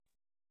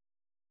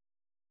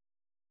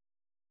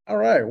All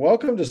right,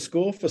 welcome to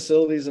School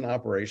Facilities and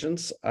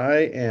Operations.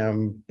 I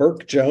am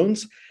Burke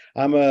Jones.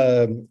 I'm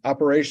a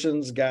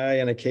operations guy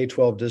in a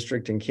K-12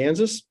 district in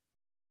Kansas.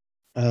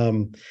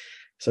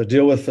 So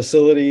deal with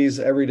facilities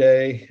every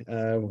day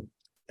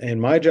in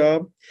my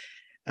job.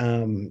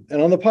 And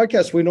on the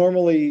podcast,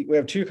 we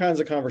have two kinds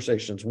of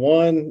conversations.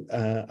 One,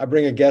 I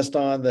bring a guest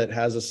on that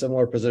has a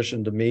similar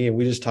position to me, and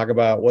we just talk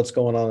about what's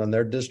going on in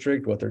their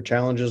district, what their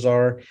challenges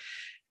are,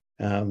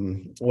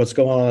 what's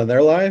going on in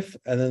their life.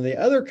 And then the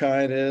other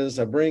kind is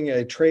I bring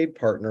a trade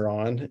partner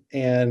on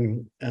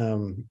and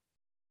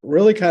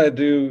really kind of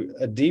do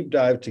a deep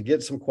dive to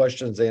get some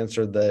questions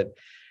answered that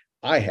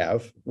I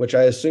have, which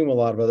I assume a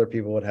lot of other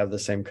people would have the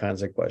same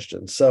kinds of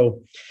questions.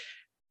 So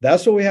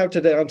that's what we have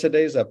today on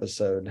today's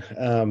episode.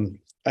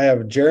 I have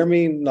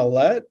Jereme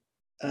Nollett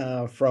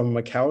from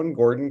McCowan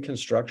Gordon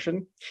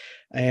Construction,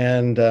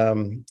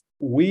 and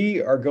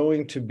we are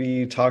going to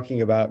be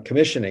talking about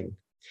commissioning.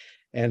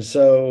 And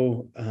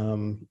so,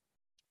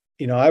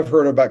 I've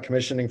heard about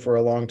commissioning for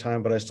a long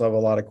time, but I still have a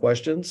lot of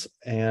questions.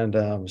 And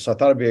so I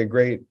thought it'd be a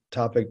great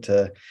topic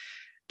to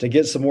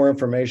get some more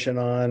information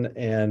on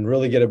and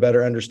really get a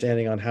better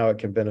understanding on how it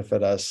can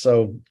benefit us.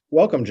 So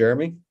welcome,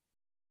 Jereme.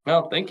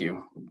 Well, thank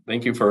you.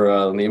 Thank you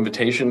for the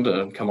invitation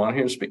to come on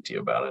here and speak to you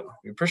about it.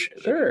 We appreciate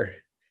it. Sure.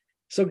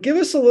 So give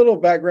us a little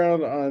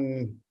background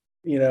on,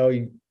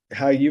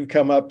 how you've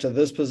come up to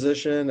this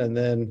position, and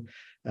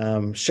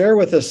then share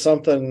with us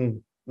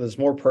something that's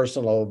more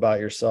personal about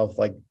yourself,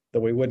 like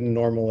that we wouldn't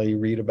normally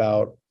read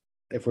about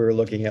if we were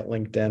looking at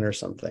LinkedIn or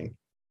something.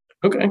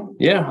 Okay.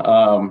 Yeah.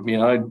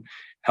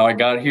 How I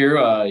got here,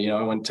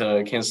 I went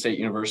to Kansas State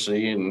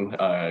University and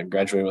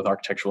graduated with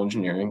architectural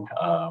engineering.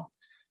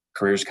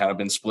 Career's kind of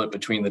been split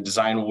between the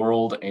design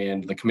world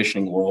and the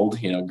commissioning world.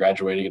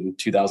 Graduating in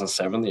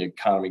 2007, the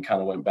economy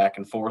kind of went back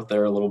and forth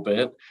there a little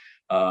bit.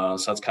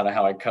 So that's kind of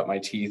how I cut my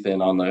teeth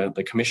in on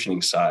the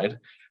commissioning side.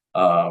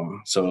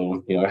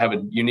 I have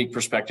a unique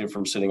perspective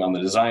from sitting on the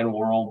design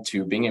world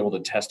to being able to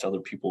test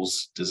other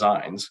people's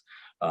designs.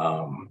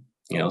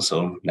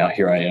 So now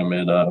here I am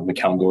at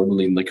McCowan Gordon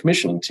leading the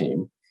commissioning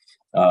team.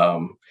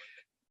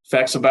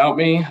 Facts about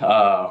me,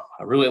 I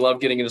really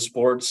love getting into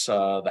sports,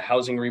 the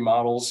housing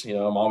remodels.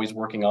 I'm always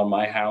working on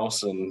my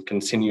house and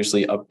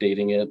continuously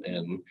updating it.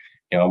 And,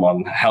 I'm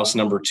on house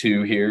number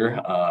 2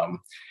 here.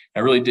 I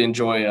really did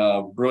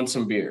enjoy brewing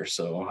some beer.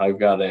 So I've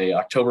got a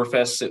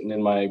Oktoberfest sitting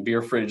in my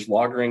beer fridge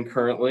lagering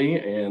currently.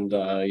 And,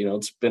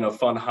 it's been a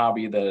fun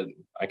hobby that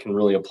I can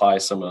really apply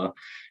some of,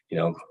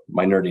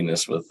 my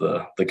nerdiness with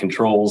the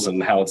controls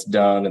and how it's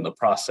done and the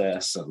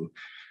process. And,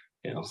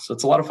 so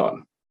it's a lot of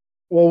fun.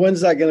 Well,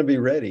 when's that going to be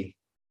ready?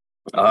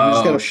 I'm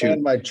just going to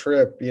plan my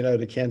trip,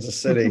 to Kansas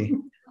City.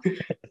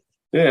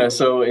 Yeah,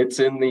 so it's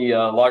in the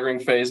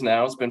lagering phase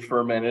now. It's been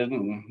fermented,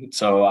 and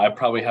so I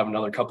probably have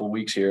another couple of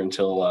weeks here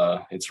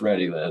until it's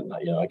ready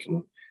that I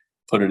can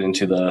put it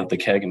into the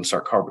keg and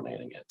start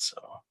carbonating it. So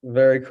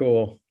very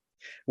cool.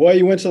 Well,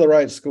 you went to the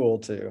right school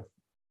too.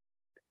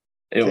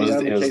 It was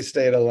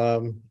K-State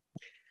alum.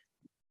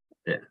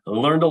 Yeah, I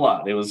learned a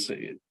lot.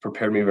 It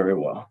prepared me very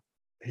well.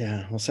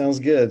 Yeah, well, sounds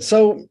good.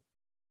 So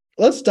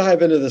let's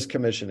dive into this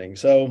commissioning.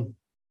 So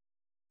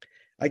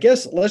I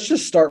guess let's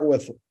just start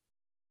with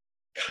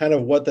kind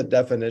of what the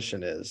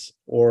definition is,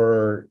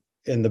 or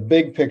in the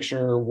big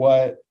picture,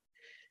 what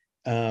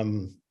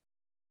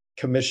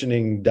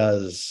commissioning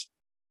does.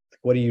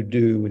 What do you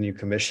do when you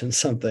commission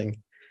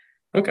something?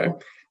 Okay.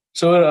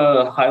 So at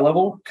a high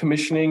level,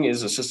 commissioning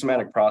is a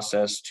systematic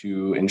process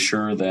to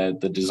ensure that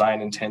the design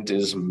intent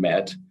is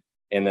met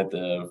and that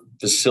the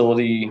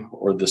facility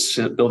or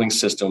the building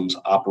systems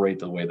operate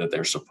the way that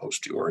they're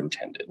supposed to or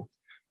intended.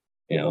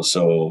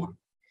 So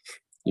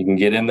you can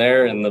get in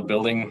there and the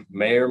building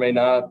may or may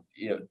not,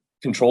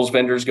 controls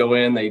vendors go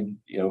in, they,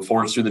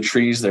 forest through the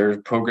trees,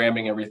 they're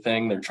programming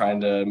everything, they're trying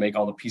to make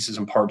all the pieces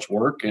and parts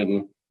work,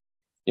 and,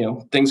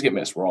 things get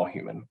missed. We're all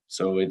human.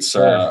 So it's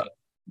a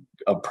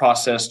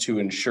process to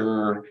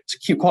ensure,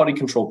 it's a quality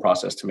control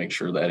process to make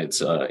sure that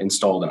it's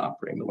installed and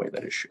operating the way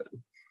that it should.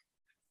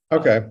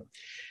 Okay.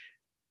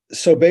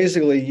 So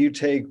basically you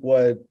take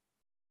what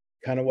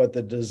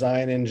the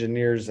design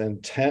engineer's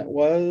intent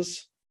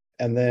was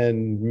and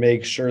then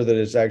make sure that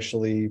it's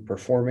actually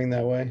performing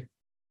that way.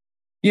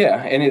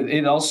 Yeah. And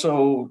it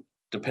also,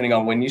 depending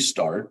on when you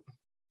start,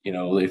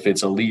 if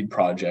it's a lead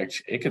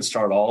project, it could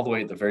start all the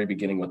way at the very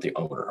beginning with the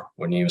owner,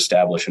 when you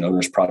establish an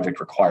owner's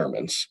project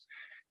requirements,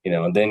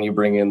 and then you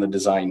bring in the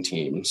design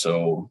team.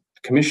 So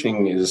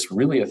commissioning is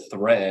really a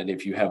thread,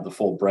 if you have the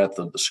full breadth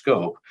of the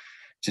scope,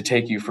 to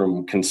take you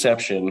from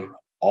conception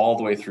all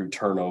the way through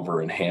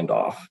turnover and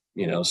handoff.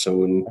 So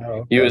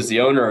when you as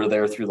the owner are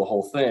there through the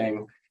whole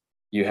thing,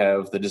 you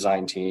have the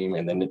design team,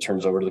 and then it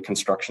turns over to the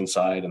construction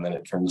side, and then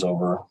it turns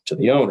over to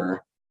the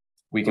owner.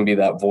 We can be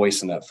that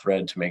voice and that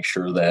thread to make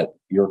sure that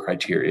your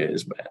criteria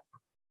is met.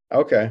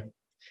 Okay.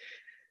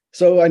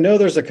 So I know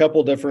there's a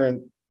couple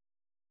different,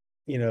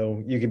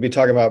 you could be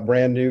talking about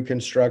brand new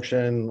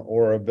construction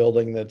or a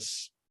building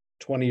that's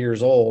 20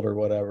 years old or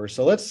whatever.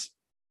 So let's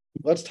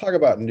talk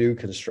about new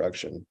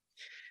construction.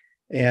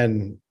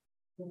 And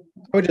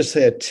I would just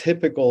say a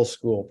typical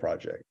school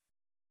project.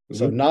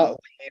 So Mhm. not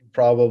lead,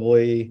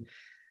 probably.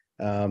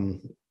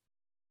 Um,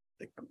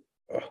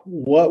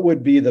 what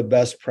would be the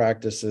best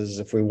practices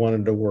if we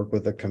wanted to work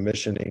with a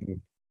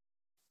commissioning,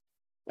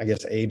 I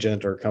guess,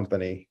 agent or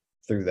company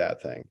through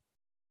that thing?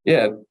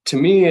 Yeah, to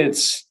me,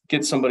 it's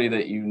get somebody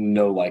that you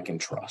know, like,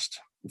 and trust.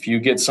 If you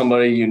get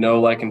somebody you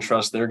know, like, and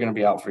trust, they're going to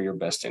be out for your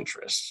best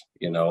interests.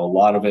 A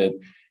lot of it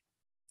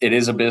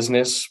is a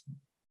business,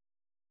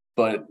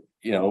 but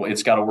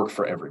it's got to work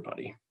for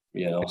everybody.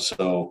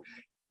 So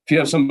if you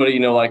have somebody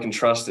like, and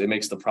trust, it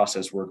makes the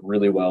process work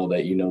really well.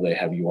 That they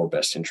have your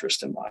best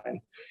interest in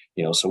mind.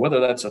 So whether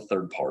that's a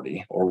third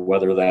party or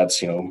whether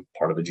that's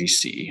part of a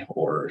GC,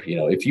 or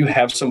if you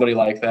have somebody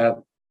like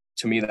that,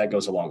 to me that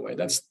goes a long way.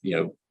 That's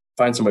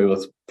find somebody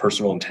with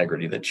personal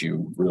integrity that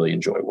you really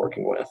enjoy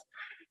working with.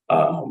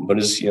 But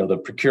as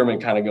the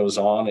procurement kind of goes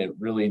on, it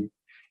really,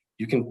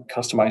 you can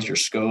customize your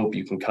scope.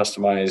 You can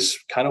customize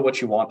kind of what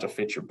you want to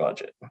fit your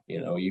budget.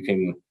 You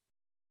can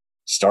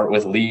start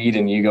with lead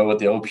and you go with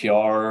the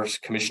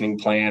OPR commissioning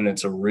plan.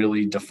 It's a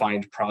really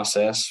defined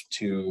process.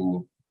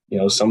 To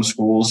some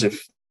schools,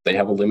 if they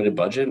have a limited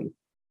budget,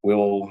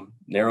 we'll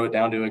narrow it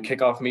down to a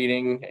kickoff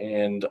meeting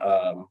and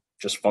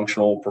just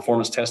functional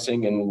performance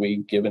testing, and we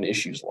give an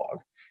issues log.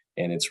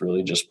 And it's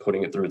really just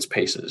putting it through its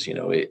paces.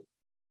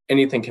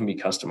 Anything can be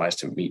customized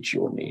to meet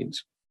your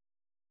needs.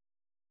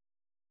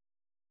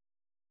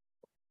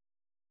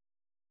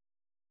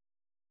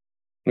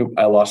 Oop,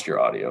 I lost your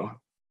audio.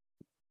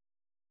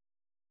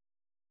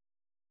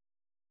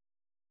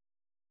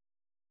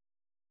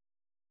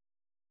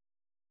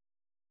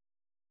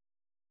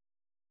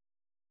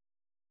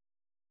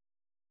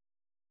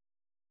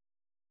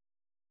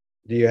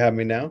 Do you have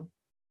me now?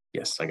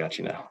 Yes, I got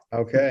you now.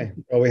 Okay.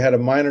 Well, we had a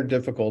minor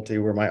difficulty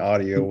where my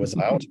audio was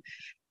out.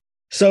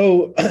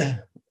 So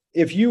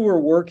if you were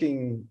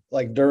working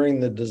like during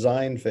the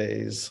design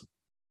phase,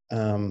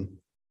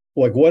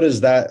 like what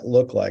does that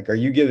look like? Are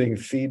you giving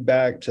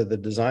feedback to the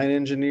design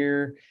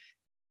engineer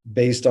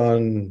based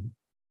on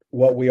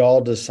what we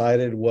all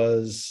decided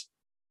was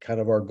kind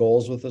of our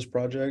goals with this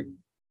project?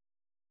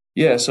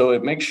 Yeah, so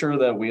it makes sure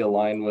that we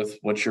align with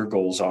what your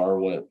goals are,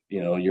 what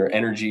your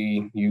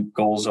energy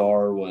goals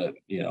are, what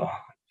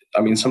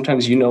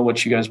sometimes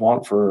what you guys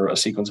want for a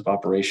sequence of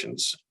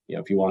operations.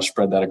 If you want to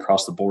spread that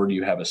across the board,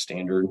 you have a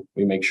standard.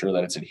 We make sure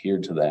that it's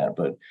adhered to that,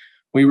 but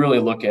we really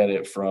look at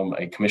it from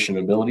a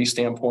commissionability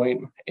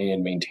standpoint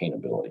and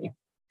maintainability.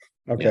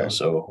 Okay.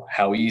 So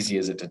how easy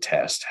is it to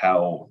test?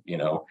 How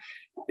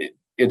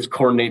it's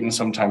coordinating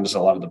sometimes a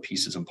lot of the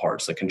pieces and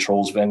parts,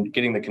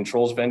 getting the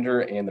controls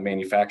vendor and the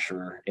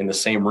manufacturer in the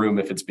same room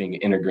if it's being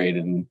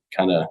integrated, and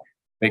kind of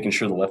making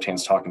sure the left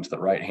hand's talking to the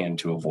right hand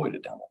to avoid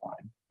it down the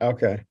line.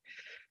 Okay.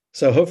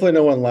 So hopefully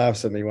no one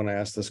laughs at me when I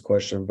ask this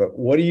question, but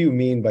what do you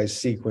mean by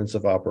sequence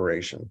of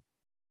operation?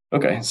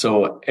 Okay,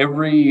 so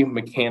every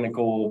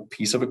mechanical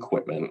piece of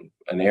equipment,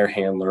 an air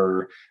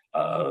handler,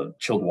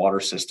 chilled water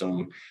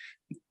system,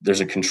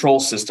 there's a control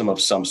system of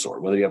some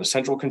sort, whether you have a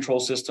central control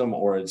system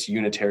or it's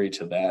unitary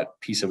to that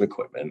piece of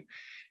equipment.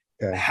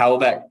 Okay. How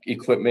that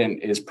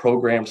equipment is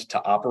programmed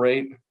to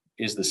operate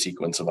is the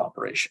sequence of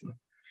operation.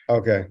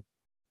 Okay.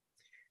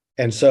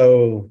 And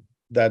so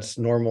that's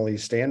normally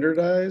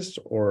standardized,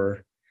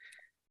 or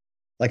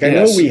like, I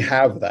know we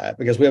have that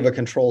because we have a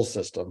control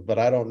system, but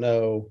I don't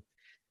know,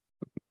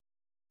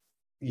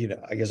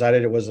 I guess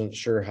wasn't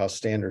sure how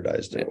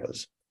standardized it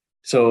was.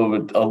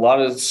 So a lot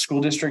of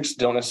school districts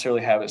don't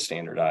necessarily have it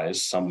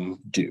standardized. Some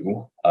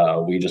do.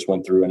 We just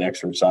went through an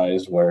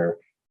exercise where,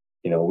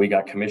 we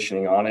got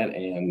commissioning on it,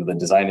 and the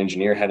design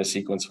engineer had a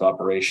sequence of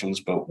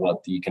operations, but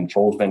what the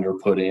controls vendor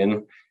put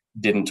in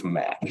didn't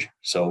match.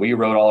 So we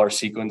wrote all our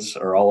sequence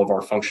or all of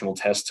our functional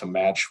tests to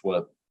match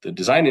what the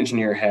design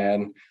engineer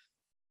had,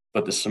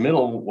 but the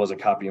submittal was a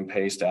copy and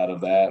paste out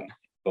of that.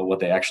 But what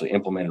they actually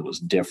implemented was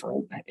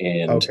different.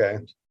 And okay.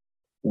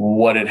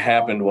 What had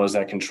happened was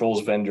that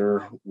controls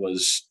vendor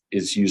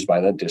is used by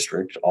that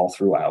district all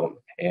throughout,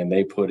 and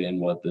they put in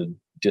what the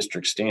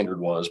district standard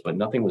was, but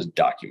nothing was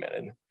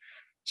documented.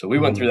 So we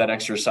went through that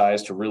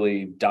exercise to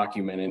really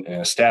document it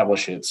and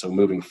establish it. So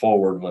moving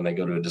forward, when they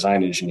go to a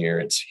design engineer,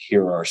 it's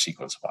here are our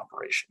sequence of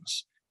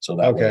operations. So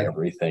that way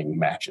everything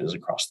matches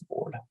across the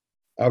board.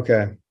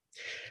 Okay.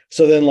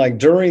 So then, like,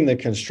 during the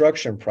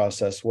construction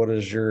process, what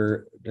does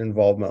your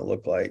involvement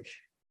look like?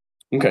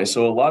 Okay,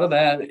 so a lot of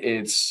that,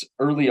 it's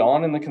early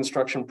on in the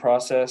construction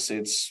process.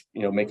 It's,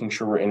 making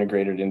sure we're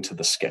integrated into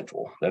the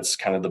schedule. That's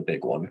kind of the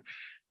big one.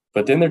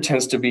 But then there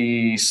tends to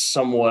be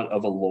somewhat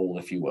of a lull,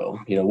 if you will.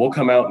 We'll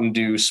come out and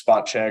do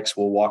spot checks.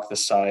 We'll walk the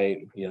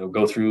site,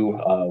 go through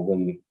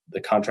when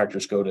the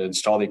contractors go to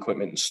install the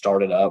equipment and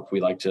start it up. We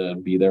like to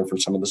be there for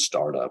some of the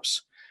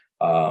startups.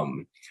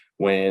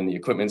 When the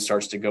equipment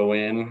starts to go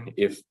in,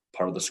 if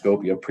part of the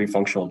scope, you have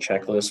pre-functional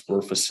checklists,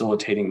 we're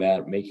facilitating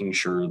that, making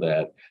sure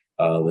that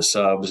the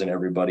subs and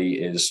everybody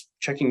is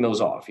checking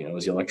those off.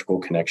 Is the electrical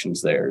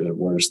connections there?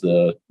 Where's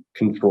the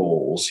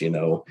controls?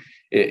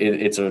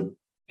 It's a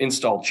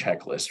install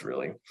checklist,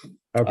 really.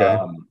 Okay.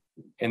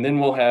 And then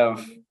we'll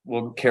have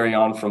we'll carry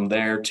on from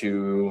there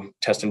to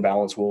test and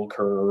balance will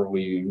occur.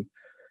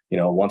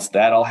 Once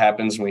that all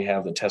happens, we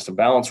have the test and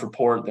balance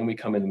report, then we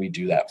come in and we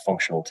do that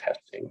functional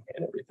testing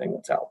and everything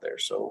that's out there.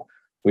 So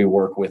we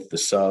work with the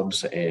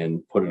subs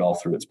and put it all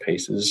through its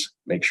paces,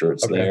 make sure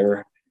it's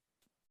there.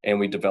 And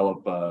we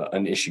develop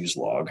an issues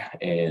log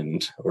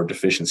or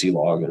deficiency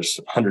log. There's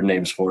 100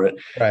 names for it.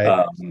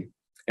 Right.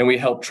 And we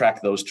help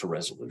track those to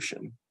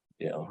resolution,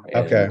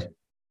 Okay.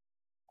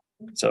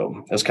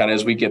 So that's kind of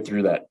as we get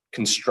through that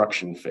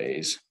construction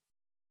phase.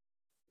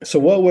 So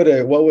what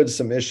would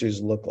some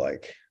issues look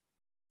like?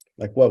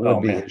 Like what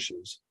would be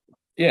issues?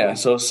 Yeah.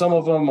 So some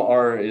of them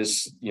are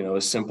as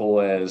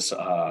simple as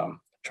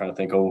trying to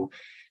think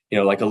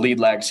like a lead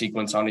lag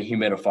sequence on a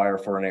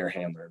humidifier for an air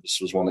handler. This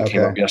was one that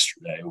came up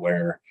yesterday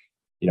where,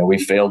 we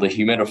failed a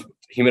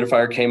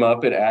humidifier came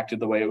up, it acted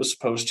the way it was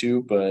supposed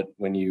to, but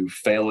when you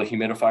fail a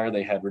humidifier,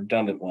 they had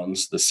redundant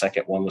ones. The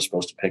second one was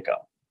supposed to pick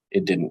up.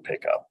 It didn't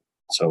pick up.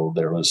 So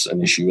there was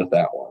an issue with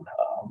that one.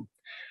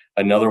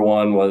 Another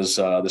one was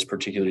this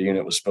particular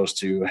unit was supposed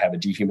to have a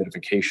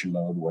dehumidification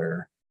mode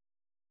where,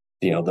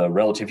 the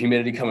relative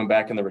humidity coming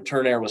back in the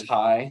return air was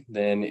high,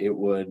 then it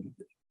would,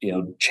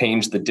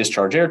 change the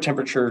discharge air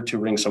temperature to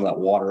wring some of that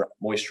water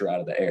moisture out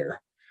of the air.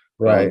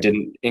 Right. It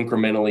didn't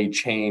incrementally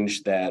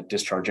change that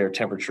discharge air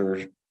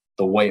temperature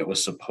the way it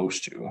was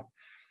supposed to.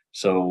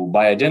 So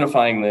by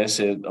identifying this,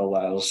 it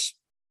allows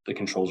the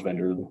controls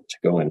vendor to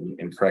go in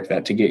and correct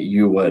that to get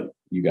you what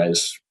you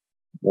guys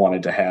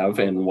wanted to have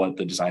and what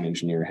the design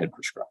engineer had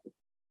prescribed.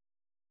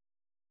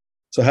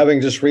 So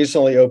having just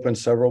recently opened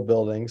several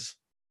buildings,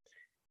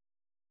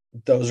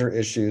 those are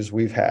issues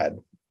we've had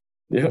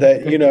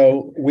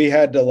that, we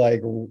had to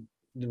like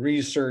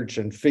research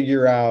and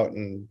figure out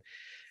and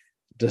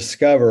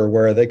discover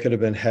where they could have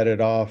been headed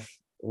off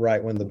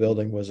right when the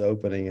building was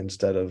opening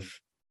instead of,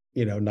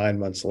 9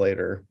 months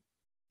later.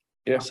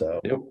 Yeah. So,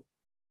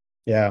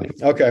 yeah.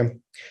 Okay.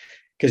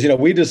 Because,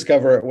 we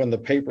discover it when the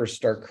papers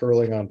start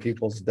curling on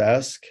people's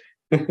desk.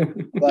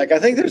 Like, I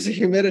think there's a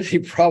humidity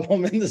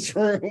problem in this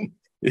room.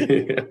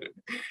 Yeah.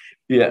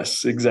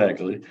 Yes,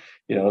 exactly.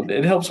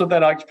 It helps with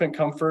that occupant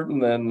comfort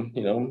and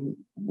then,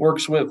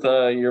 works with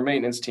your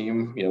maintenance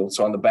team,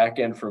 so on the back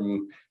end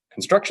from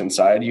construction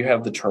side, you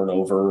have the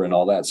turnover and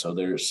all that. So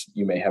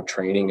you may have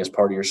training as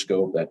part of your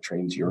scope that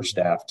trains your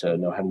staff to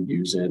know how to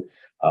use it.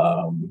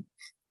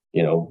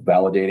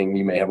 Validating,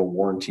 you may have a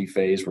warranty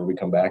phase where we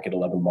come back at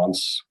 11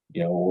 months,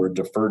 or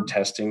deferred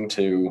testing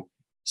to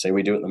say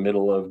we do it in the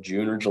middle of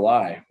June or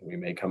July. We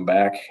may come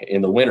back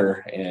in the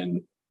winter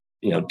and,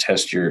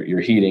 test your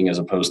heating as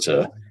opposed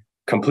to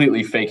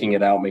completely faking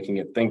it out, making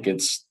it think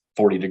it's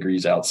 40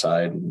 degrees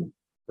outside.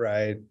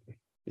 Right.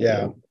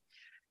 Yeah.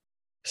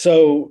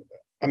 So,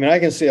 I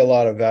can see a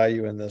lot of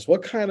value in this.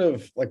 What kind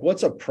of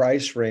what's a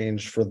price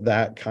range for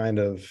that kind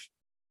of,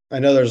 I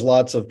know there's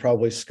lots of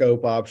probably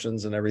scope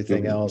options and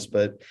everything else,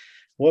 but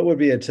what would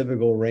be a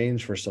typical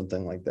range for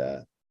something like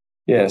that?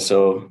 Yeah.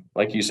 So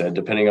like you said,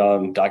 depending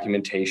on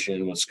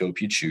documentation, what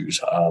scope you choose,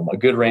 a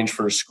good range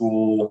for a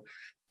school,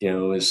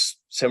 is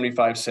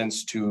 75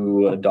 cents to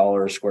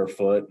 $1 a square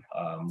foot.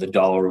 The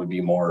dollar would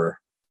be more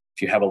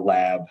if you have a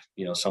lab,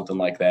 something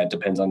like that.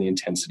 Depends on the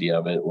intensity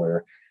of it,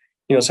 where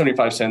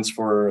 75 cents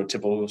for a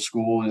typical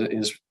school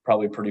is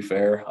probably pretty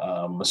fair,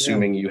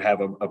 assuming you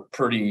have a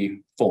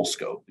pretty full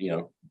scope,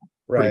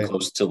 pretty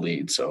close to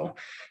lead. So,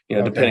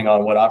 depending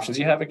on what options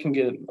you have, it can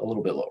get a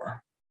little bit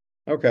lower.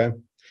 Okay.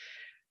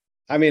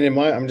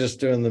 I'm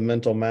just doing the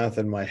mental math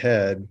in my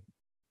head.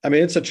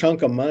 It's a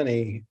chunk of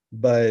money,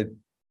 but,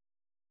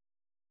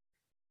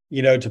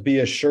 to be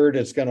assured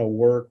it's going to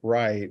work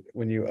right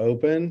when you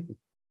open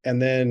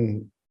and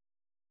then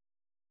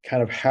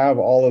kind of have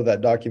all of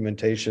that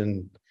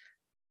documentation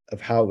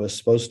of how it was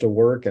supposed to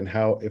work and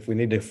how, if we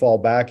need to fall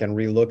back and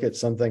relook at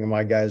something,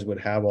 my guys would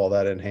have all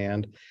that in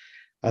hand.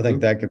 I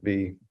think that could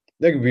be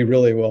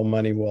really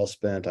money well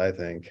spent, I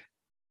think.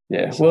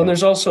 Yeah. Well, and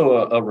there's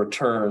also a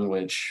return,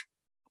 which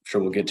I'm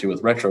sure we'll get to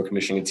with retro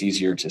commissioning. It's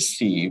easier to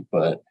see,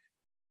 but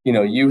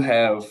you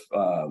have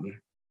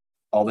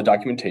all the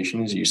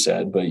documentation, as you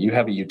said, but you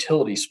have a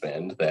utility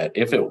spend that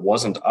if it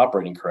wasn't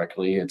operating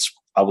correctly, it's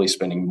probably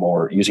using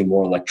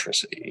more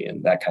electricity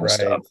and that kind of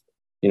stuff.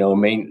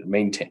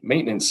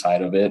 Maintenance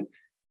side of it,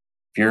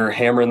 if you're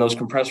hammering those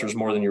compressors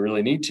more than you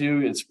really need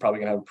to, it's probably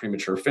going to have a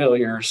premature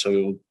failure.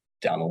 So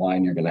down the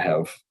line, you're going to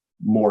have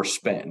more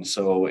spend.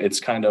 So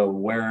it's kind of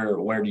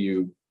where do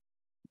you,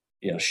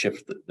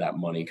 shift that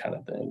money kind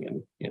of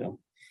thing. And,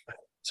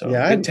 so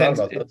yeah, I hadn't thought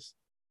about this.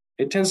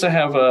 It tends to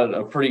have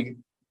a pretty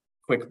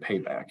quick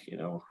payback,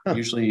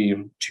 usually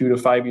 2 to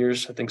 5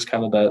 years, I think is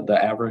kind of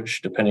the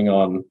average, depending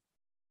on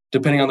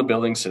the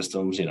building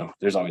systems,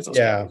 there's always those.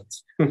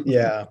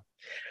 Yeah.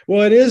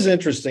 Well, it is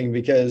interesting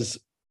because,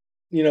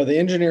 the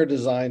engineer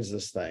designs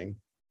this thing.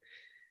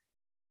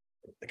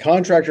 The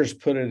contractors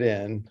put it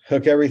in,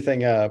 hook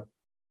everything up,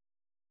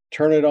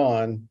 turn it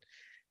on.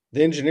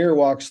 The engineer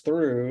walks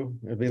through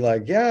and be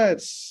like, yeah,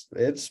 it's,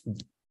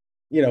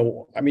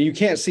 you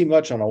can't see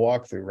much on a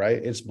walkthrough, right?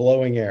 It's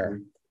blowing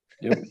air.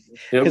 Yep.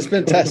 Yep. It's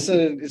been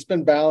tested, it's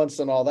been balanced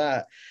and all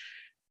that.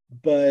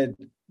 But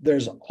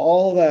there's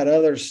all that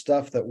other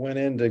stuff that went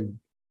into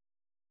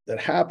that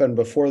happened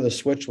before the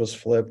switch was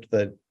flipped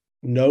that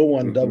no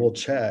one double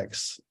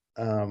checks.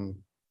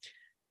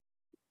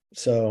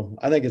 So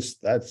I think it's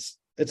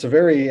a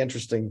very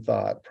interesting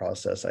thought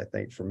process, I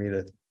think, for me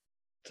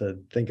to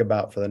think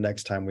about for the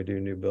next time we do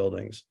new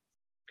buildings.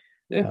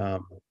 Yeah.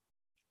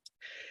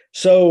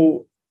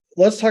 So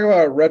let's talk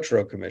about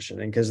retro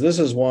commissioning, because this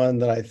is one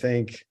that I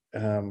think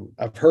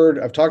I've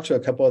talked to a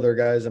couple other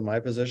guys in my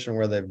position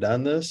where they've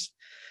done this.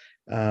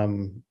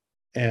 And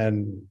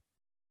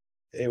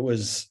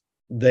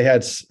they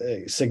had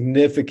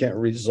significant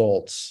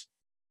results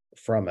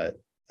from it.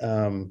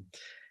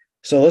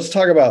 So let's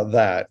talk about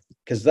that,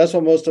 because that's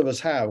what most of us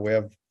have. We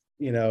have,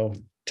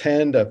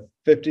 10 to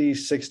 50,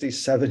 60,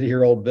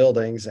 70-year-old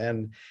buildings.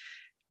 And,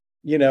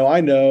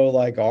 I know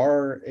like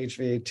our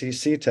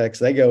HVAC techs,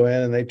 they go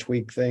in and they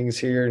tweak things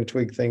here and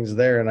tweak things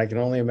there. And I can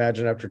only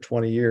imagine after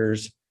 20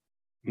 years,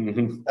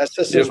 that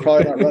system's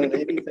probably not running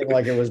anything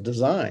like it was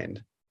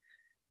designed.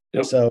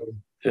 Yep. So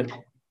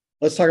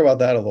let's talk about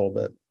that a little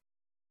bit.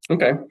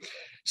 Okay.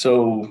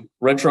 So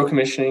retro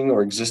commissioning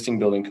or existing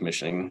building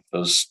commissioning,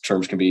 those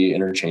terms can be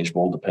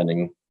interchangeable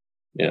depending,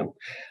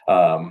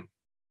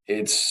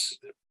 it's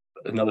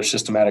another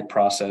systematic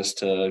process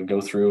to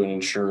go through and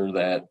ensure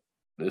that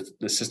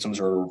the systems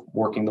are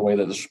working the way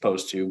that they're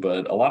supposed to.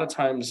 But a lot of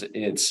times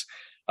it's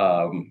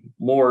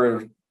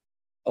more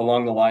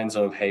along the lines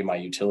of, hey, my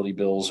utility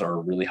bills are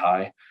really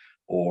high,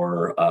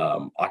 or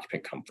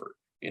occupant comfort.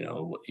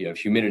 You have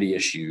humidity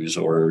issues,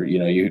 or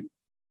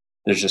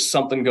there's just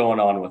something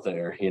going on with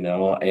there,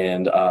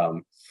 and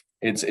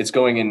it's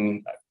going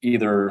in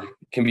either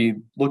can be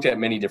looked at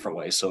many different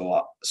ways.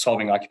 So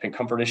solving occupant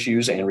comfort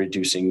issues and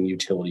reducing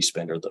utility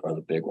spend are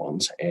the big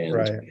ones. And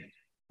right.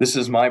 This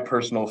is my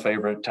personal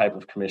favorite type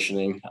of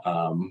commissioning.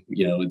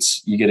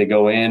 It's you get to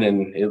go in,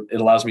 and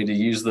it allows me to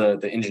use the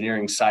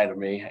engineering side of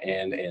me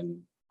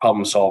and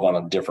problem solve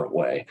on a different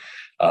way.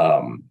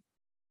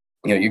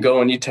 You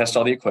go and you test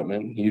all the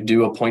equipment. You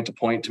do a point to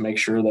point to make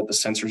sure that the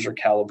sensors are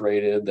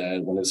calibrated,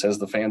 that when it says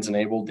the fan's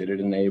enabled, did it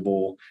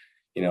enable,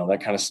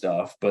 that kind of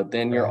stuff. But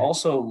then you're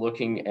also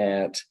looking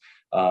at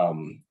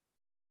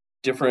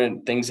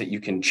different things that you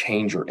can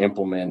change or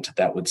implement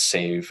that would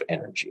save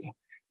energy.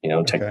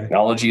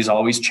 Technology is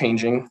always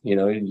changing.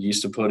 You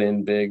used to put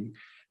in big,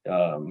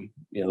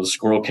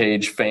 squirrel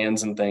cage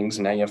fans and things,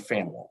 and now you have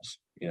fan walls.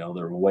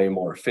 They're way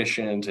more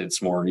efficient.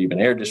 It's more even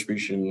air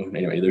distribution.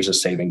 Anyway, there's a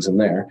savings in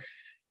there.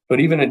 But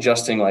even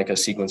adjusting like a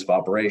sequence of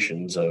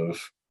operations of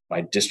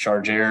my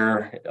discharge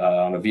air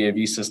on a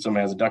VAV system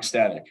has a duct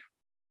static.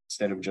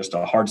 Instead of just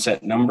a hard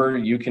set number,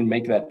 you can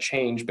make that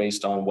change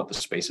based on what the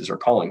spaces are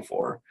calling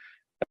for.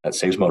 That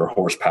saves motor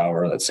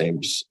horsepower, that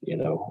saves,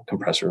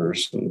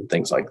 compressors and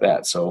things like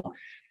that. So,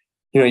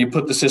 you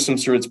put the system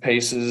through its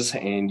paces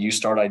and you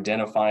start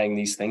identifying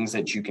these things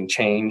that you can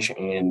change,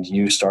 and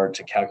you start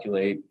to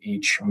calculate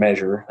each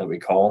measure that we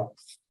call.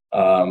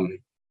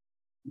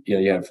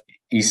 You have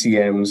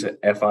ECMs,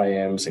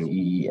 FIMs, and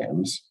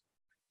EEMs.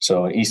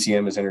 So an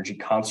ECM is energy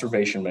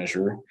conservation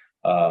measure.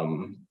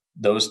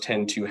 Those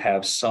tend to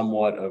have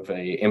somewhat of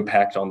a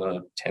impact on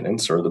the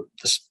tenants or the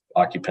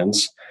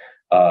occupants.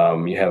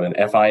 You have an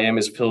FIM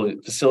is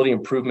facility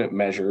improvement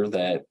measure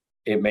that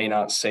it may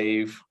not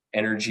save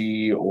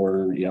energy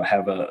or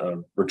have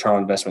a return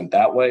on investment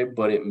that way,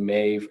 but it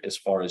may as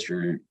far as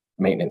your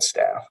maintenance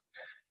staff.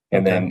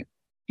 And then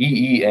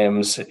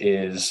EEMs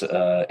is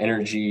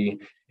energy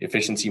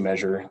efficiency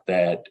measure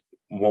that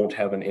won't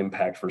have an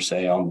impact for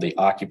say on the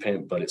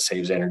occupant, but it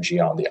saves energy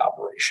on the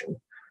operation.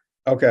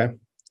 Okay.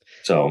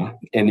 So,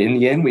 and in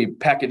the end, we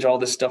package all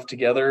this stuff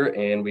together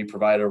and we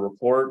provide a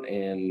report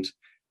and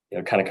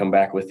kind of come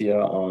back with you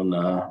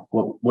on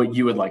what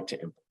you would like to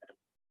implement.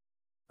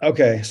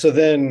 Okay. So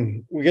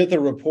then we get the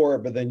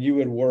report, but then you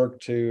would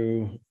work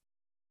to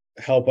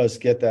help us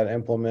get that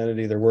implemented,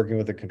 either working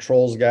with the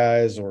controls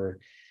guys or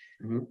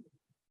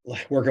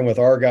working with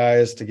our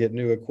guys to get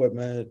new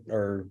equipment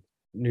or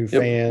new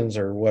fans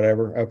or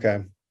whatever.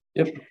 Okay.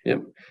 Yep.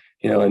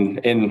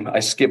 And I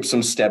skipped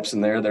some steps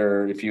in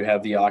there. If you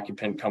have the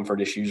occupant comfort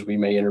issues, we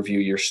may interview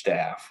your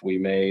staff. We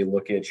may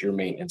look at your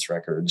maintenance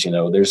records.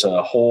 There's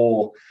a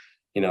whole,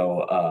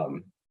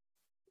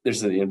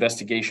 there's the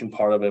investigation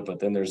part of it, but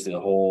then there's the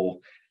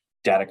whole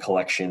data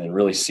collection and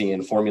really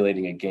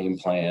formulating a game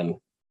plan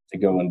to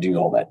go and do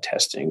all that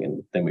testing.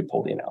 And then we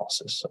pull the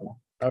analysis. So,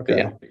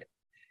 okay.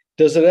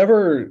 Does it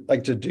ever,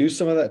 like, to do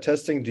some of that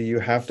testing, do you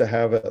have to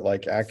have it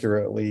like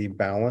accurately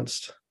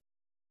balanced?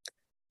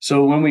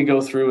 So when we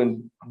go through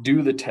and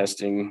do the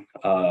testing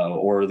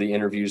or the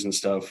interviews and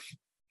stuff,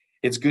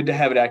 it's good to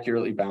have it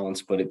accurately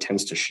balanced, but it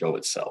tends to show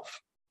itself,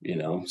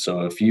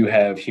 So if you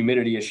have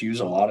humidity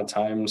issues, a lot of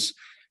times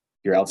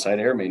your outside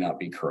air may not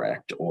be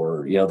correct,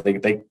 or,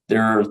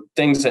 there are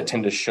things that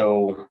tend to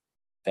show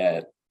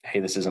that, hey,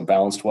 this isn't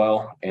balanced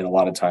well. And a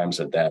lot of times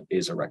that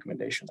is a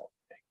recommendation.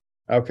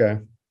 Okay.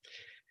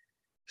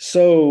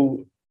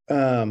 So,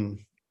 can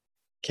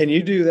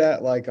you do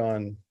that like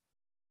on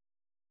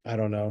I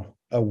don't know,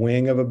 a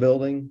wing of a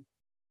building?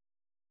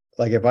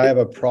 Like if I have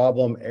a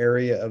problem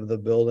area of the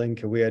building,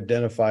 can we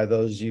identify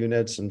those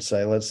units and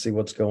say, let's see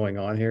what's going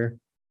on here?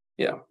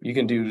 Yeah, you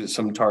can do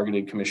some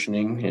targeted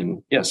commissioning,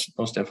 and yes,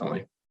 most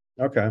definitely.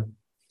 Okay.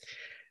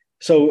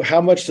 So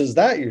how much does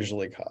that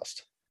usually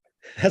cost?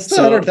 That's the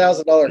So,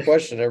 $100,000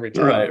 question every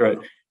time. right.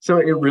 So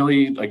it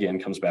really, again,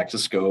 comes back to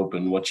scope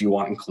and what you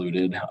want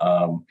included.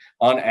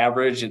 On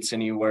average, it's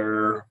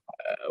anywhere,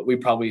 we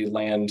probably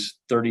land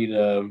 30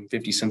 to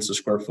 50 cents a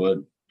square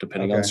foot,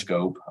 depending on Okay.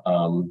 scope,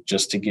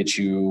 just to get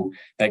you,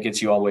 that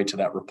gets you all the way to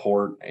that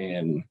report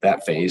and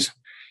that phase.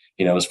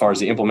 As far as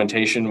the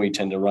implementation, we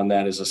tend to run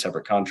that as a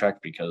separate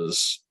contract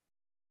because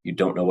you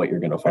don't know what you're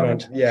going to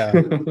find.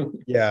 Yeah.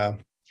 Yeah.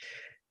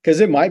 Because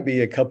it might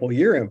be a couple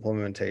year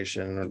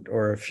implementation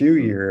or a few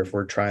year if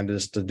we're trying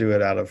to do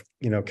it out of,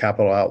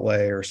 capital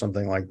outlay or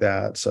something like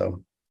that.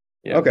 So,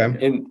 Yeah. okay.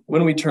 And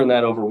when we turn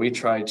that over, we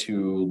try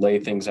to lay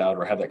things out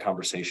or have that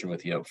conversation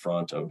with you up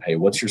front of, hey,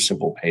 what's your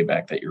simple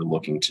payback that you're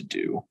looking to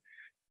do?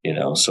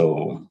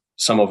 So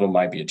some of them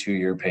might be a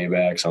 2-year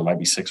payback, some might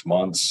be 6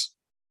 months.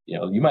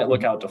 You might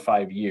look out to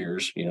 5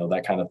 years,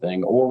 that kind of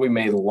thing. Or we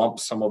may lump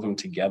some of them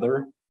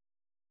together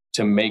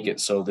to make it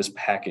so this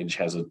package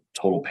has a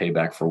total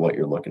payback for what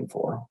you're looking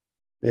for.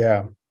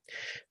 Yeah.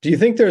 Do you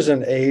think there's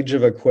an age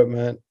of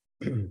equipment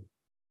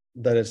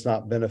that it's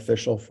not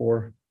beneficial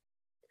for?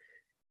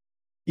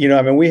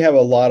 We have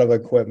a lot of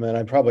equipment,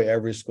 and probably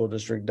every school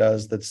district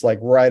does, that's like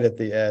right at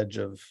the edge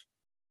of,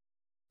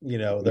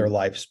 their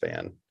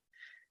lifespan.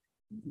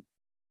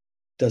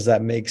 Does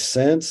that make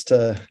sense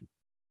to?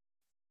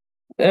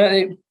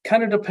 It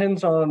kind of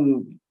depends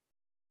on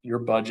your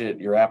budget,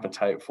 your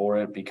appetite for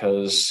it,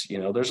 because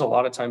there's a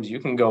lot of times you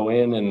can go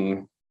in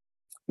and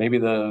maybe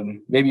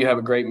you have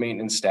a great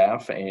maintenance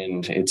staff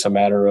and it's a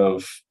matter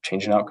of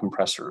changing out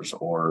compressors,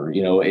 or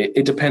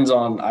it depends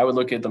on, I would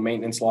look at the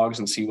maintenance logs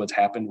and see what's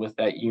happened with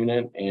that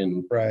unit,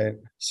 and Right.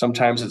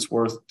 sometimes it's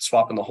worth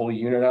swapping the whole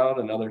unit out,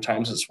 and other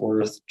times it's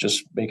worth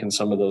just making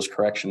some of those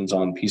corrections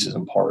on pieces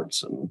and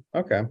parts. And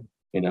Okay.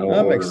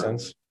 That makes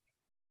sense.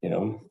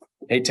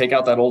 Hey, take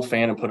out that old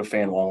fan and put a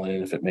fan wall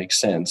in if it makes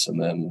sense, and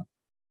then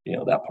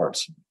that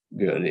part's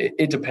good.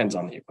 It depends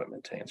on the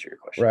equipment, to answer your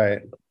question.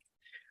 Right.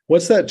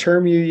 What's that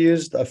term you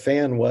used? A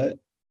fan what?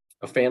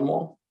 A fan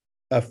wall.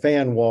 A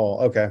fan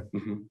wall. Okay.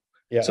 Mm-hmm.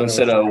 Yeah. So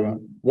instead of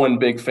one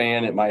big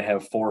fan, it might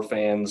have 4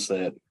 fans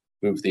that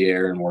move the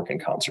air and work in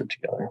concert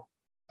together.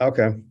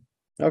 Okay.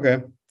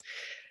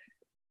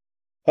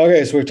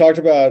 So we've talked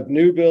about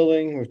new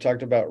building. We've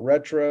talked about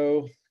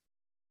retro.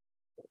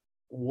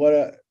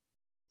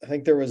 I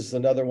think there was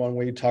another one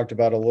we talked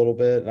about a little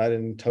bit, and I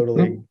didn't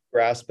totally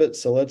grasp it.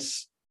 So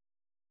let's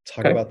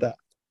talk about that.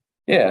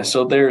 Yeah.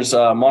 So there's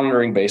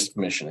monitoring-based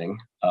commissioning.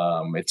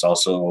 It's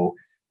also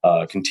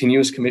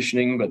continuous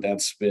commissioning, but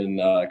that's been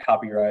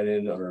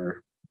copyrighted,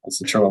 or that's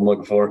the term I'm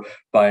looking for,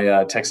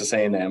 by Texas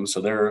A&M. So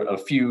there are a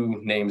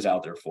few names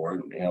out there for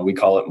it. We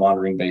call it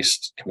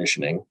monitoring-based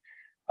commissioning.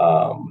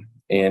 And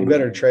you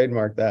better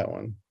trademark that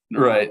one.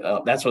 Right.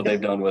 That's what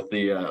they've done with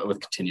the with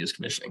continuous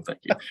commissioning. Thank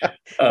you.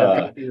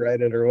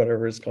 Copyrighted or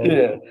whatever it's called.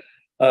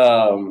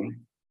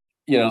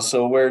 Yeah.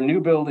 So where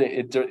new building,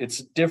 it's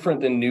different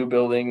than new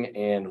building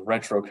and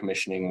retro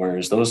commissioning,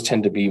 whereas those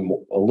tend to be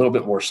a little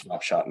bit more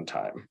snapshot in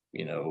time.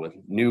 With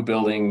new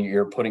building,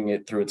 you're putting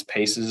it through its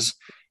paces,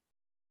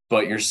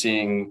 but you're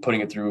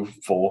putting it through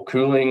full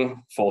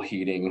cooling, full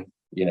heating,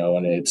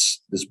 and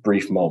it's this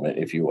brief moment,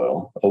 if you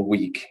will, a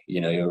week,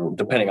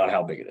 depending on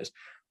how big it is.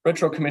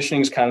 Retro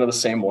commissioning is kind of the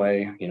same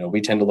way.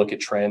 We tend to look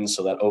at trends,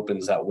 so that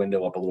opens that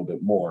window up a little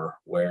bit more,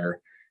 where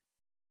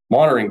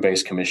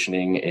monitoring-based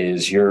commissioning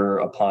is you're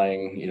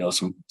applying,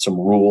 some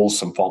rules,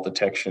 some fault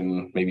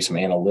detection, maybe some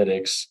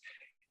analytics,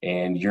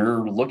 and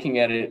you're looking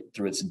at it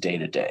through its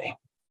day-to-day.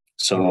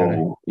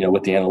 So,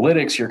 with the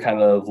analytics, you're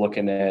kind of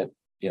looking at,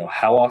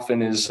 how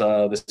often is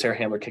this air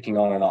handler kicking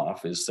on and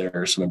off? Is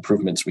there some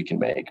improvements we can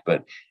make?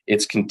 But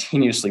it's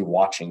continuously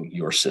watching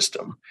your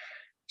system.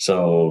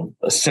 So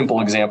a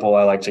simple example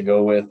I like to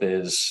go with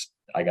is,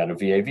 I got a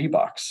VAV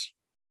box.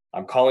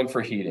 I'm calling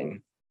for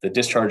heating. The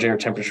discharge air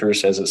temperature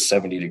says it's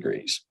 70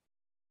 degrees.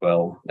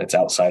 Well, that's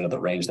outside of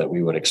the range that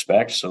we would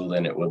expect. So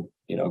then it would,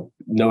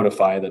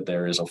 notify that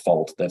there is a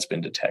fault that's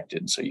been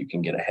detected, so you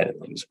can get ahead of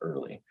things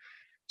early.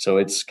 So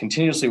it's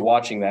continuously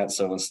watching that.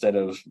 So instead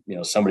of,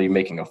 somebody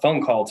making a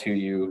phone call to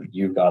you,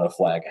 you've got a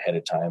flag ahead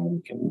of time, and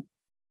you can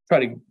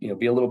try to,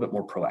 be a little bit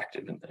more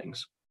proactive in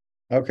things.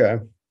 Okay.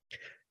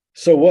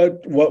 So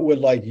what would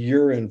like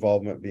your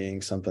involvement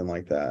being something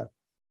like that?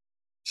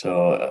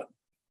 So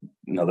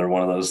another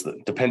one of those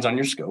that depends on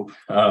your scope.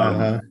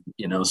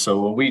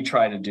 So what we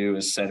try to do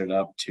is set it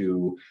up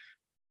to,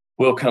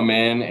 we'll come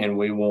in and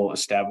we will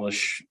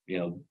establish,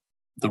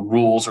 the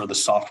rules or the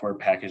software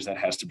package that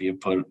has to be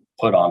put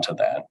onto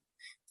that.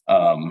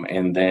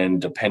 And then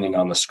depending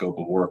on the scope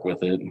of work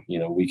with it,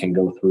 we can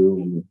go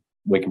through and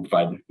we can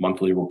provide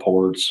monthly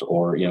reports,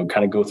 or,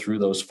 kind of go through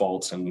those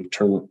faults and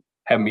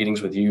have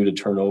meetings with you to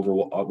turn over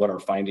what our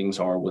findings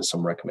are with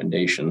some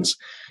recommendations.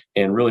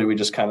 And really, we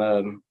just kind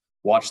of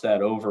watch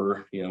that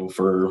over,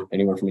 for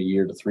anywhere from a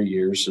year to 3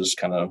 years is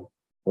kind of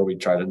where we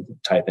try to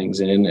tie things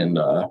in and,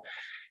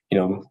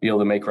 be able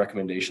to make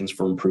recommendations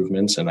for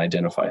improvements and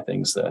identify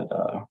things that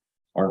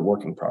aren't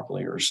working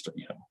properly or,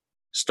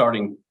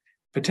 starting,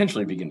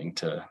 potentially beginning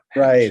to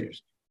have Right.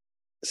 issues.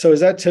 So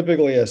is that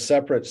typically a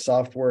separate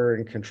software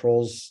and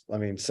controls,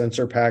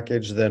 sensor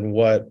package than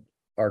what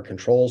our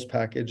controls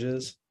package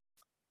is?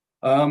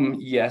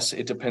 Yes,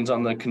 it depends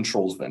on the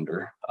controls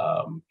vendor.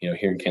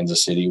 Here in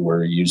Kansas City,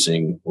 we're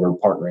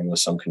partnering with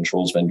some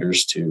controls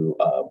vendors to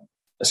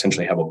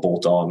essentially have a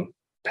bolt-on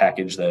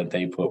package that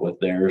they put with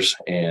theirs.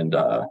 And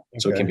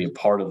so it can be a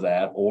part of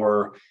that,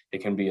 or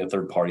it can be a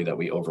third party that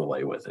we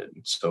overlay with it.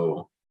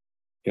 So,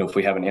 if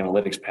we have an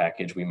analytics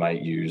package, we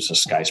might use a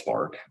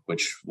SkySpark,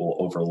 which will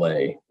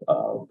overlay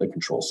the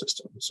control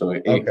system. So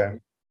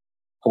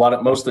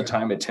most of the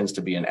time, it tends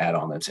to be an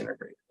add-on that's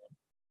integrated.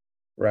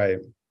 Right.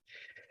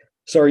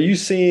 So are you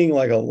seeing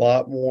like a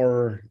lot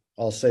more,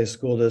 I'll say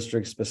school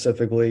districts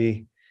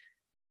specifically,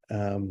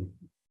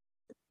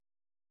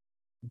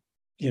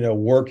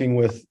 working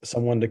with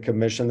someone to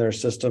commission their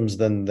systems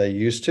than they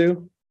used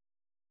to?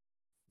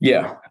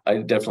 Yeah, I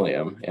definitely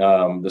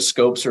am. The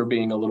scopes are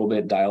being a little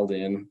bit dialed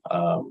in.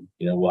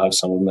 We'll have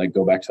some of them that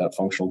go back to that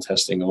functional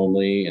testing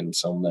only, and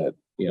some that,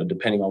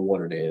 depending on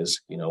what it is.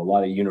 A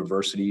lot of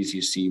universities,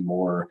 you see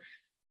more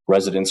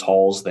residence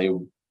halls, they,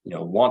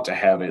 want to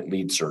have it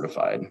LEED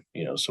certified,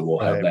 so we'll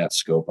have that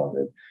scope of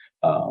it.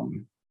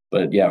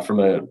 But yeah, from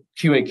a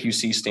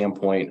QA/QC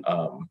standpoint,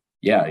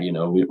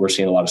 we're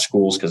seeing a lot of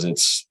schools because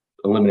it's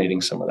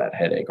eliminating some of that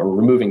headache or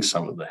removing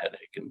some of the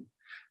headache and,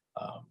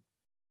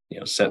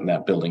 setting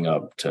that building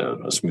up to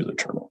a smoother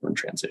turnover and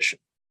transition.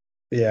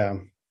 Yeah.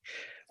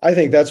 I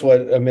think that's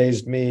what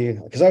amazed me,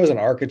 because I was an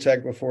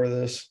architect before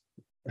this.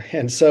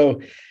 And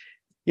so,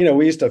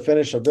 we used to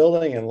finish a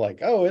building and like,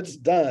 oh, it's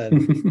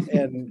done.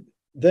 And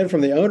then from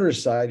the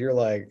owner's side, you're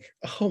like,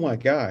 oh my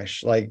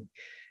gosh, like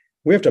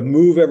we have to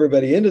move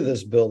everybody into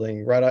this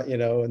building right out,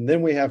 and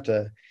then we have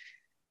to,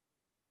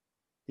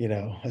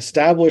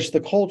 establish the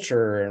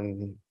culture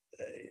and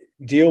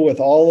deal with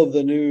all of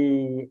the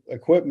new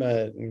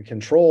equipment and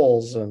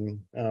controls. And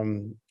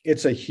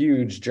it's a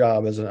huge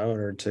job as an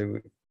owner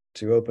to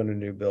open a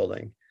new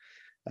building.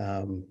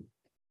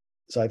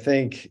 So I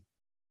think,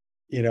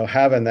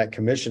 having that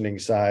commissioning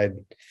side,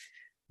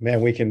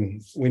 man, we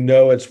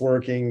know it's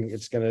working.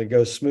 It's going to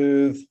go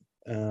smooth.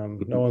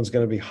 No one's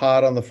going to be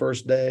hot on the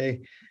first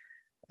day.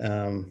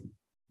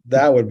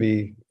 That would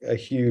be a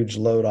huge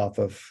load off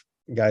of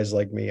guys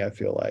like me, I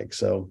feel like.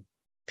 So,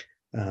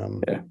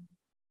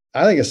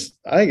 I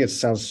think it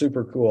sounds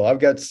super cool.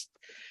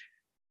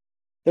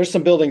 There's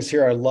some buildings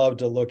here I love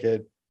to look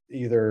at,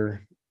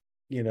 either,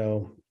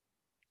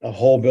 a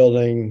whole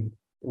building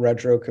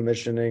retro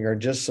commissioning or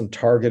just some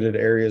targeted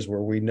areas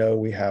where we know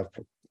we have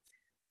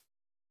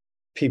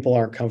people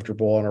aren't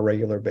comfortable on a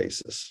regular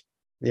basis,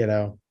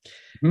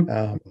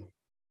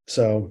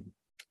 so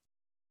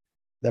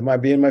that might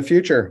be in my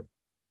future.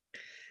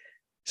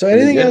 So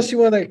anything else you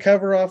want to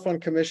cover off on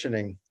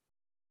commissioning?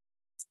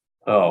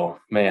 Oh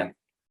man,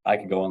 I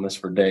could go on this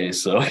for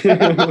days, so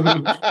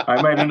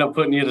I might end up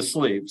putting you to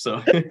sleep.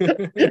 So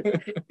do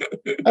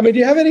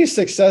you have any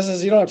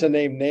successes? You don't have to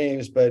name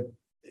names, but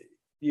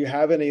you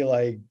have any,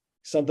 like,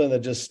 something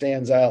that just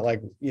stands out,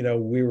 like,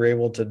 we were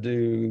able to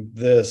do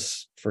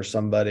this for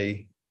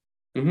somebody?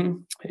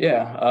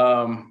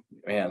 Yeah.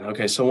 Man.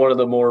 Okay. So one of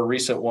the more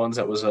recent ones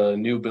that was a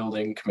new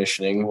building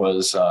commissioning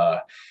was,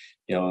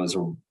 it was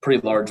a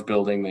pretty large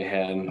building. They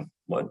had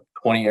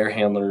 20 air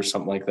handlers,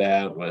 something like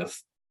that,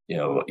 with,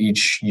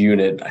 each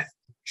unit,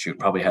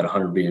 probably had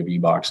 100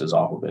 VAV boxes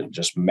off of it,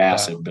 just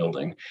massive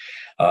building.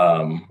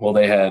 Well,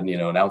 they had,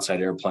 an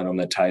outside air plenum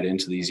that tied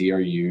into these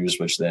ERUs,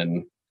 which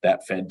then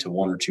that fed to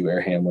 1 or 2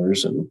 air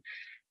handlers. And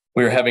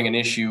we were having an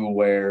issue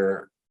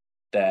where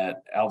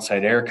that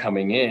outside air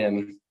coming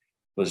in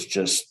was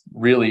just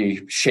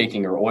really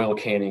shaking or oil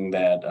canning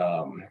that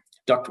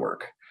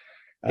ductwork,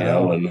 and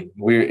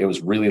it was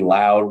really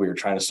loud. We were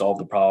trying to solve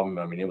the problem.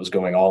 It was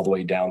going all the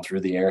way down through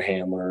the air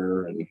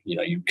handler, and,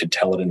 you could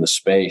tell it in the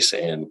space.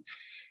 And,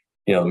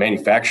 the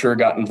manufacturer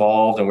got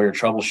involved, and we were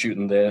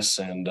troubleshooting this.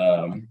 And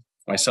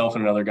myself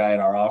and another guy in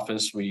our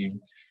office, we,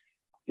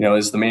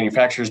 as the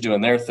manufacturer's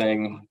doing their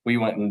thing, we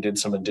went and did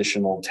some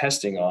additional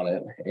testing on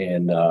it.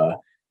 And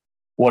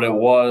what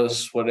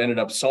ended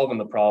up solving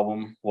the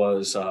problem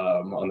was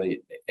on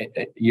the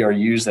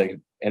ERUs, that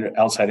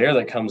outside air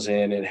that comes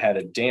in, it had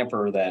a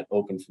damper that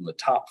opened from the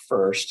top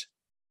first.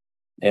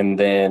 And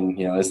then,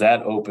 as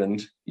that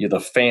opened, the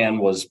fan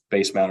was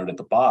base mounted at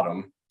the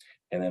bottom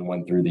and then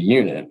went through the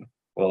unit.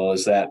 Well,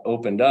 as that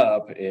opened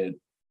up, it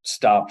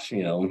stopped,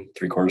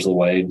 3/4 of the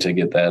way to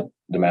get the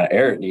amount of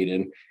air it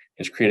needed.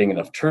 It's creating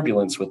enough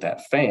turbulence with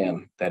that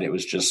fan that it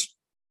was just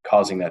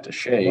causing that to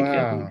shake. Wow.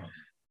 And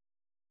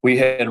we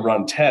had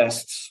run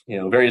tests,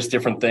 various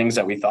different things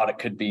that we thought it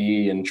could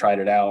be, and tried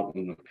it out.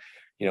 And,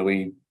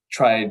 we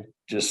tried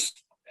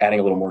just adding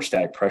a little more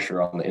static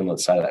pressure on the inlet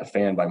side of that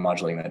fan by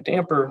modulating that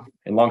damper.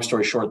 And long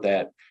story short,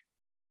 that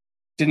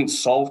didn't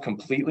solve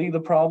completely the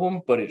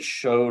problem, but it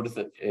showed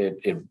that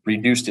it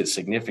reduced it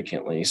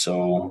significantly.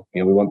 So,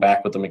 we went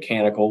back with the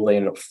mechanical. They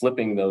ended up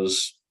flipping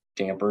those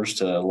dampers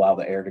to allow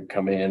the air to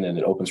come in, and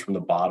it opens from the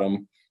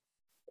bottom,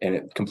 and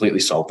it completely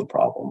solved the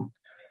problem.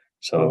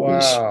 So it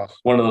was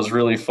one of those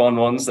really fun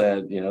ones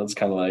that, it's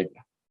kind of like,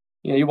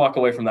 you walk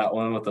away from that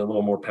one with a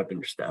little more pep in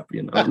your step,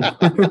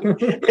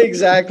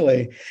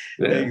 Exactly.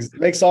 Yeah.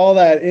 Makes all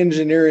that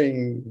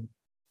engineering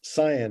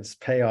science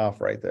pay off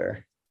right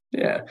there.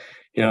 Yeah.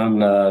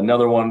 And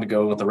another one to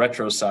go with the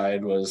retro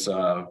side was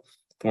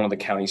one of the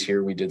counties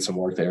here. We did some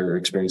work there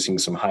experiencing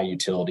some high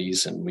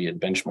utilities, and we had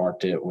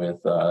benchmarked it with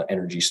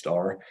Energy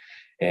Star.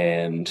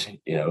 And,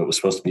 it was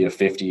supposed to be a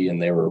 50,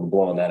 and they were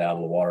blowing that out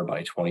of the water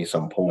by 20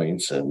 some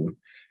points. And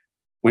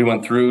we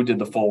went through, did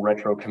the full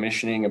retro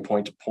commissioning and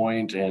point to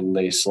point, and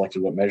they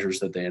selected what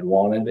measures that they had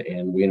wanted.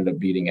 And we ended up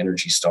beating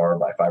Energy Star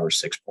by 5 or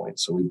 6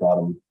 points. So we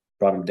brought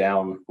them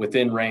down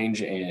within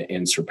range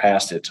and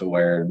surpassed it to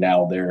where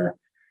now they're,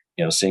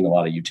 seeing a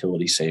lot of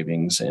utility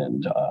savings.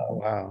 And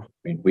wow.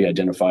 We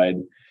identified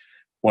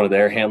one of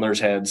their handlers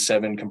had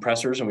 7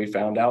 compressors, and we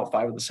found out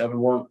 5 of the 7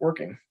 weren't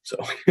working. So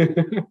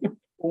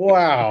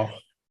wow.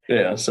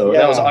 Yeah. So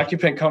that was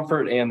occupant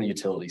comfort and the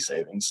utility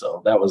savings.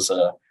 So that was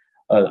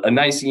a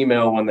nice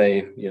email when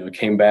they,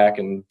 came back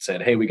and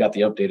said, "Hey, we got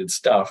the updated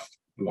stuff.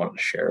 We wanted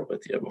to share it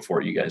with you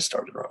before you guys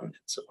started running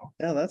it." So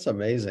yeah, that's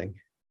amazing.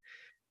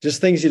 Just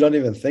things you don't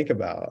even think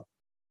about,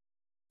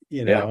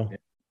 Yeah.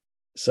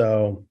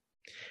 So,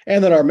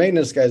 and then our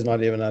maintenance guys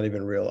not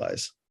even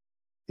realize,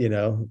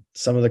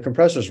 some of the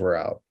compressors were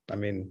out. I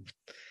mean,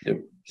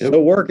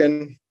 still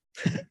working.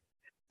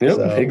 Yep.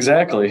 So,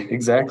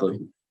 exactly.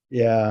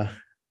 Yeah.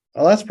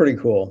 Oh, that's pretty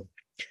cool.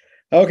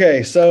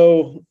 Okay.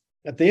 So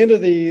at the end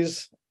of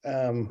these,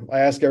 I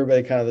ask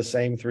everybody kind of the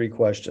same 3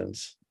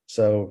 questions.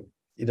 So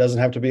it doesn't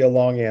have to be a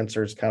long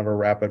answer. It's kind of a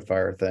rapid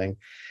fire thing.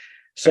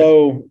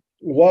 So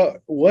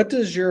what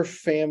does your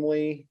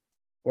family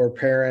or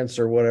parents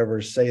or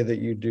whatever say that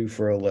you do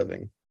for a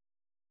living?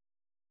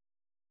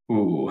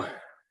 Ooh,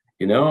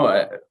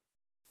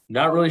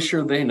 not really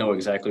sure they know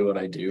exactly what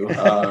I do.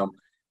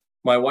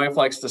 My wife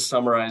likes to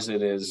summarize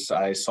it as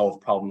I solve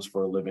problems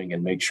for a living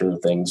and make sure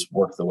things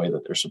work the way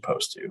that they're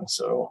supposed to.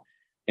 So,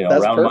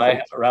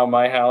 around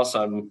my house,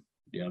 I'm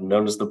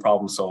known as the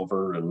problem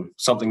solver, and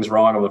something's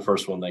wrong, I'm the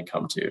first one they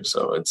come to.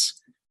 So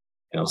it's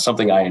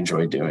something I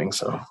enjoy doing.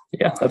 So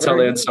yeah, that's how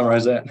they would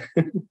summarize that.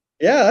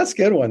 Yeah, that's a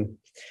good one.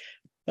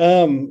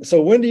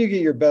 So when do you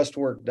get your best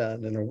work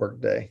done in a work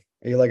day?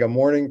 Are you like a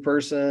morning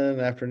person,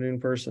 afternoon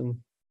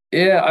person?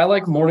 Yeah, I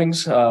like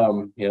mornings.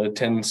 It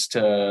tends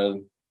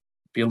to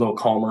be a little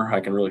calmer. I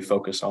can really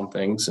focus on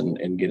things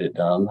and get it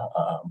done.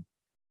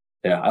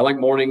 Yeah, I like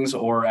mornings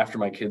or after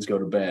my kids go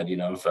to bed.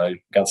 If I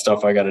got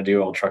stuff I got to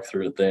do, I'll truck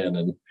through it then.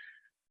 And,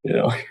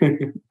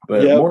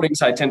 but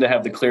mornings I tend to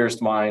have the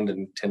clearest mind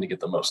and tend to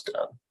get the most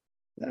done.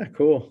 Yeah,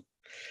 cool.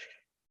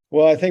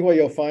 Well, I think what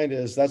you'll find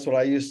is that's what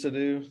I used to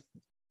do.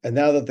 And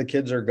now that the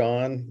kids are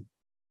gone,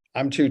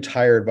 I'm too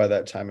tired by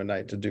that time of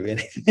night to do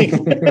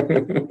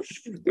anything.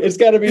 It's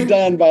got to be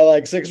done by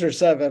like 6 or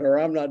 7, or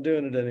I'm not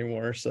doing it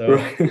anymore.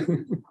 So,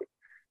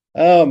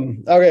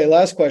 okay,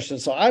 last question.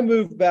 So I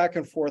move back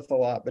and forth a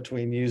lot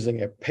between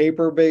using a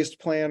paper-based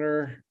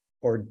planner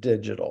or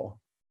digital.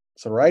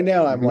 So right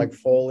now I'm like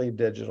fully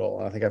digital.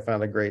 I think I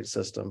found a great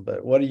system,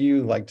 but what do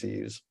you like to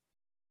use?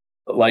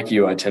 Like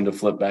you, I tend to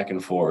flip back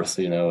and forth,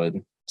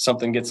 and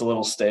something gets a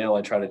little stale,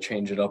 I try to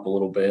change it up a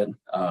little bit.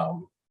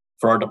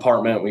 For our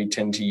department, we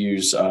tend to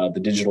use the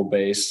digital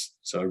base.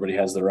 So everybody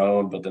has their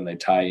own, but then they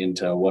tie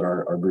into what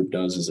our group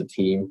does as a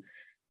team.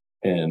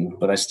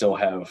 But I still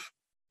have,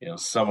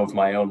 some of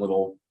my own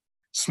little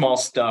small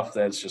stuff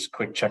that's just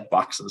quick check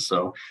boxes.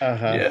 So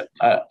yeah,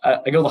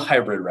 I go the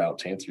hybrid route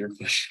to answer your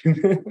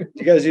question.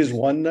 You guys use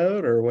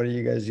OneNote, or what do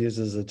you guys use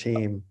as a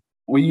team?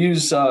 We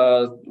use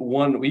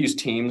we use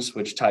Teams,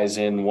 which ties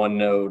in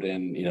OneNote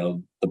and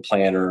the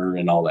planner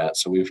and all that.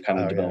 So we've kind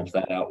of developed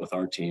that out with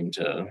our team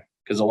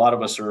because a lot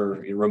of us are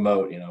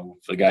remote.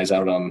 If the guy's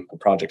out on a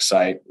project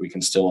site, we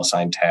can still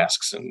assign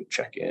tasks and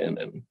check in,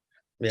 and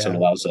so it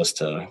allows us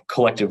to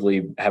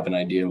collectively have an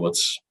idea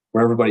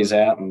where everybody's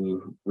at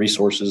and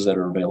resources that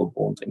are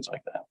available and things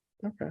like that.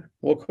 Okay,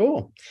 well,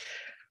 cool.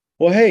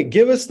 Well, hey,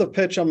 give us the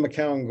pitch on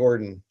McCown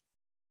Gordon.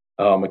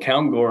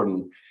 McCown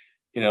Gordon.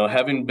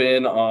 Having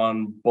been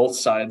on both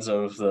sides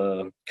of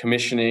the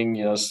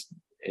commissioning,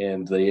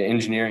 and the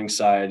engineering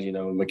side,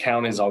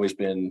 McCown has always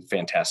been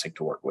fantastic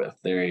to work with.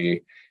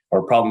 They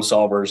are problem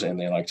solvers, and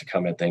they like to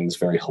come at things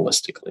very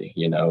holistically.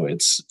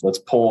 It's let's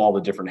pull all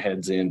the different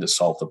heads in to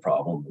solve the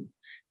problem.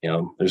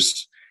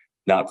 There's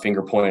not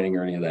finger pointing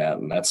or any of that.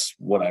 And that's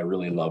what I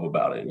really love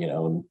about it,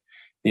 and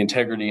the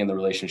integrity and the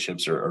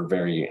relationships are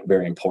very,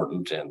 very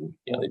important. And,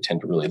 they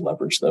tend to really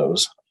leverage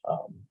those.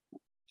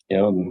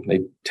 And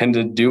they tend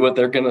to do what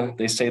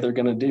they say they're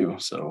going to do.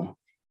 So,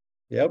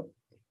 yep.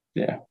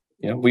 Yeah.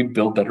 We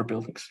build better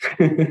buildings.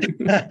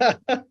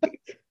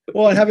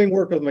 Well, and having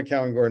worked with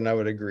McCown Gordon, I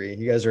would agree.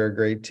 You guys are a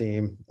great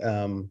team.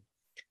 And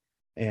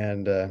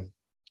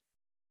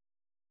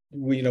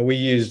we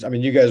used, I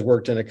mean, you guys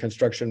worked in a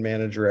construction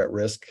manager at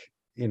risk,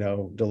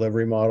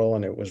 delivery model,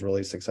 and it was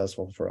really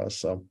successful for us.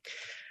 So,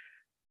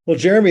 well,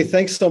 Jereme,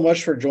 thanks so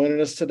much for joining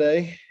us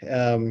today.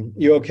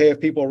 You okay if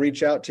people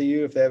reach out to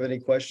you if they have any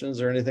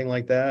questions or anything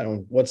like that?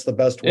 And what's the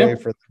best way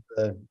for them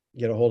to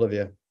get a hold of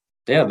you?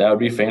 Yeah, that would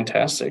be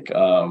fantastic.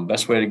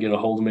 Best way to get a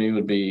hold of me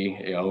would be,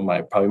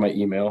 probably my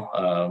email,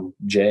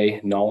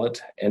 jnollett,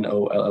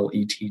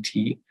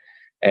 Nollett,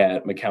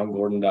 at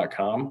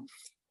mccown-gordon.com,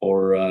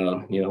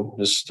 or,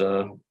 just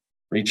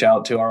reach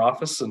out to our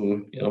office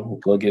and,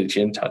 we'll get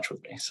you in touch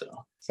with me.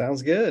 So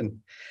sounds good.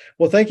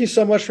 Well, thank you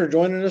so much for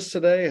joining us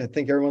today. I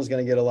think everyone's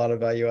going to get a lot of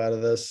value out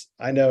of this.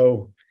 I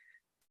know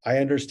I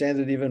understand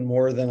it even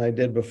more than I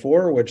did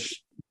before,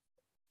 which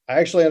I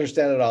actually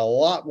understand it a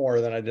lot more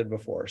than I did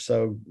before.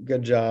 So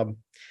good job.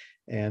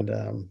 And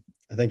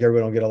I think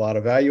everyone will get a lot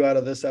of value out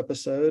of this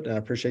episode. And I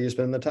appreciate you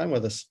spending the time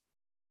with us.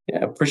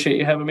 Yeah, appreciate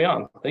you having me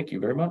on. Thank you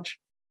very much.